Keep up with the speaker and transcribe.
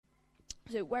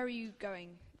So where are you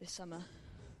going this summer?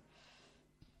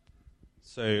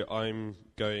 So I'm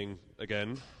going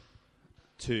again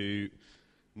to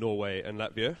Norway and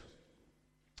Latvia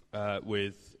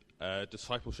with a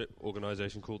discipleship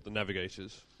organisation called the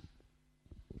Navigators.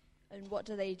 And what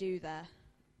do they do there?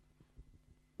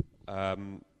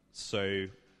 So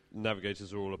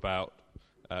Navigators are all about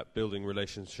building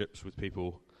relationships with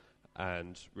people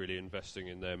and really investing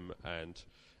in them and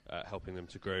helping them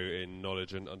to grow in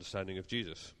knowledge and understanding of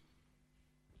Jesus.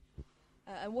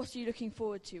 And what are you looking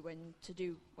forward to when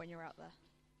you're out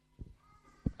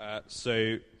there?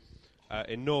 So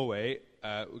in Norway,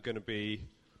 we're going to be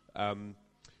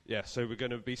we're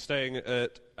going to be staying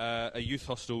at a youth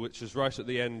hostel which is right at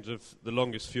the end of the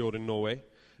longest fjord in Norway.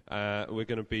 We're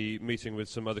going to be meeting with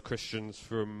some other Christians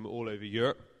from all over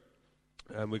Europe,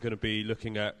 and we're going to be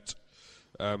looking at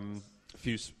a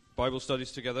few Bible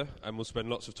studies together, and we'll spend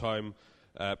lots of time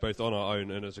both on our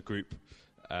own and as a group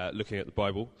looking at the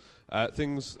Bible.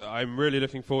 Things I'm really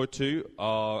looking forward to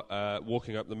are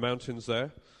walking up the mountains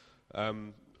there.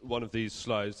 One of these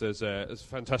slides, there's a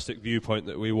fantastic viewpoint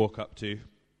that we walk up to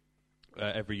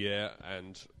every year,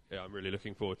 and I'm really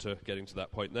looking forward to getting to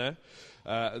that point there.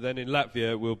 Then in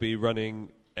Latvia, we'll be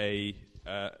running a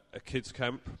kids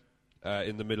camp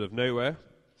in the middle of nowhere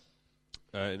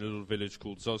in a little village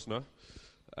called Zosna.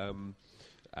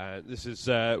 This is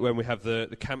when we have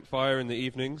the campfire in the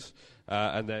evenings,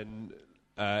 and then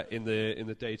in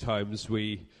the daytimes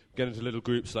we get into little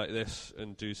groups like this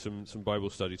and do some Bible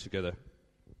study together.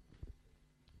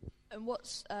 And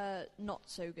what's not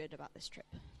so good about this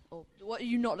trip? Or what are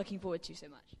you not looking forward to so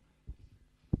much?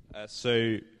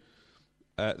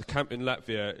 The camp in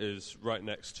Latvia is right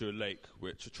next to a lake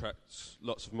which attracts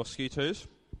lots of mosquitoes.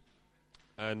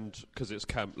 And because it's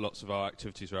camp, lots of our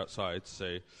activities are outside.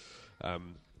 So,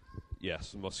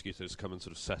 the mosquitoes come and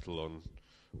sort of settle on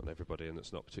everybody, and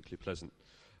it's not particularly pleasant.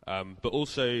 But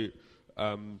also,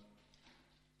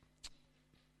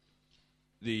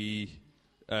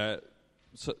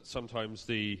 sometimes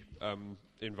the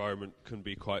environment can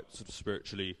be quite sort of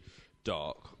spiritually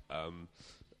dark.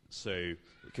 So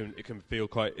it can feel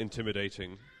quite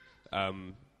intimidating.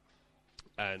 And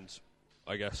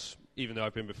I guess even though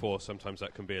I've been before, sometimes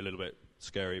that can be a little bit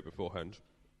scary beforehand.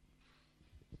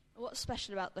 What's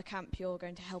special about the camp you're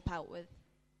going to help out with?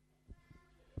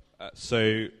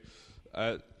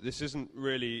 This isn't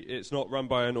really, it's not run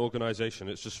by an organisation,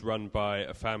 it's just run by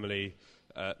a family,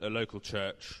 a local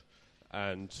church,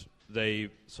 and they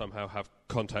somehow have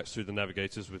contacts through the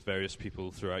Navigators with various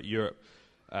people throughout Europe.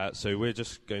 So we're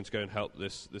just going to go and help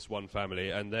this one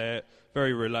family, and they're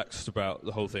very relaxed about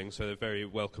the whole thing, so they're very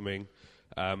welcoming,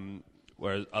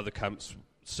 whereas other camps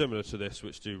similar to this,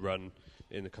 which do run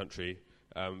in the country,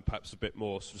 perhaps a bit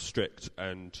more sort of strict,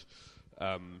 and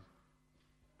in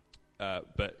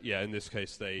this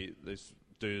case they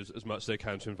do as much as they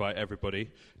can to invite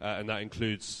everybody, and that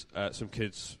includes some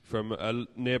kids from a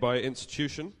nearby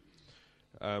institution,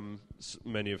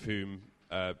 many of whom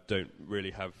don't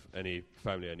really have any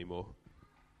family anymore.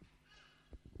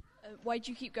 Why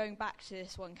do you keep going back to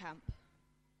this one camp?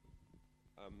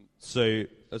 So,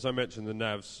 as I mentioned, the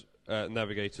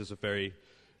Navigators are very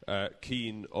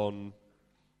keen on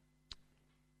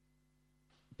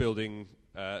building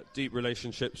deep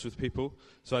relationships with people.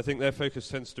 So I think their focus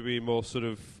tends to be more sort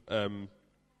of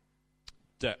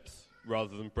depth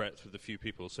rather than breadth with a few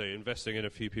people. So investing in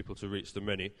a few people to reach the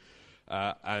many.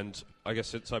 And I guess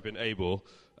since I've been able,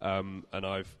 and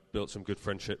I've built some good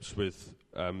friendships with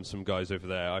some guys over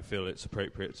there, I feel it's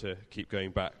appropriate to keep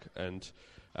going back and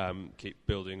keep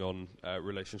building on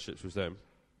relationships with them.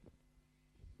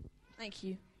 Thank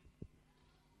you.